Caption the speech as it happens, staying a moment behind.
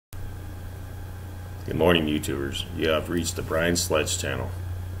Good morning, YouTubers. You have reached the Brian Sledge channel.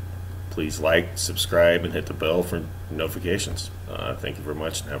 Please like, subscribe, and hit the bell for notifications. Thank you very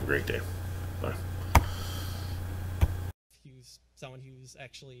much, and have a great day. Bye. Someone who's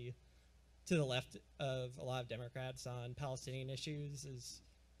actually to the left of a lot of Democrats on Palestinian issues is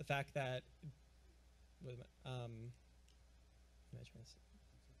the fact that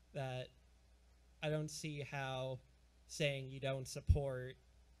that I don't see how saying you don't support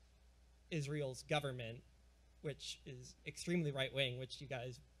Israel's government, which is extremely right-wing, which you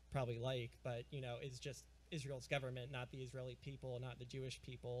guys probably like, but, you know, is just Israel's government, not the Israeli people, not the Jewish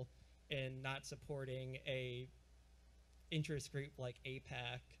people, and not supporting a interest group like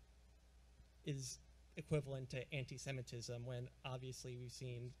AIPAC is equivalent to anti-Semitism, when obviously we've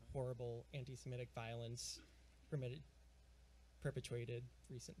seen horrible anti-Semitic violence perpetrated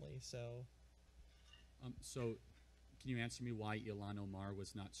recently. So can you answer me why Ilhan Omar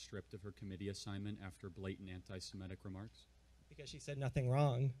was not stripped of her committee assignment after blatant anti-Semitic remarks? Because she said nothing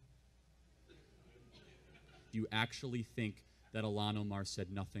wrong. Do you actually think that Ilhan Omar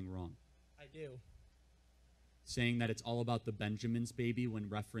said nothing wrong? I do. Saying that it's all about the Benjamins, baby, when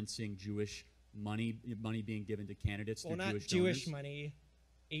referencing Jewish money being given to candidates through not Jewish Jewish donors? money,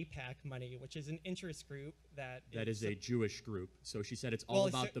 AIPAC money, which is an interest group that is a Jewish group. So she said it's all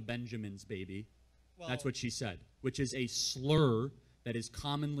about the Benjamins, baby. Well, that's what she said, which is a slur that is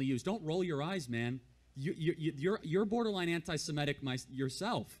commonly used. Don't roll your eyes, man. You're borderline anti-Semitic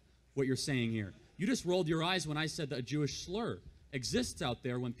yourself, what you're saying here. You just rolled your eyes when I said that a Jewish slur exists out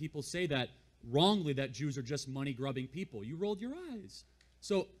there when people say that wrongly, that Jews are just money-grubbing people. You rolled your eyes.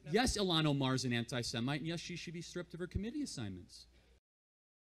 So, yes, Ilhan Omar's an anti-Semite, and yes, she should be stripped of her committee assignments.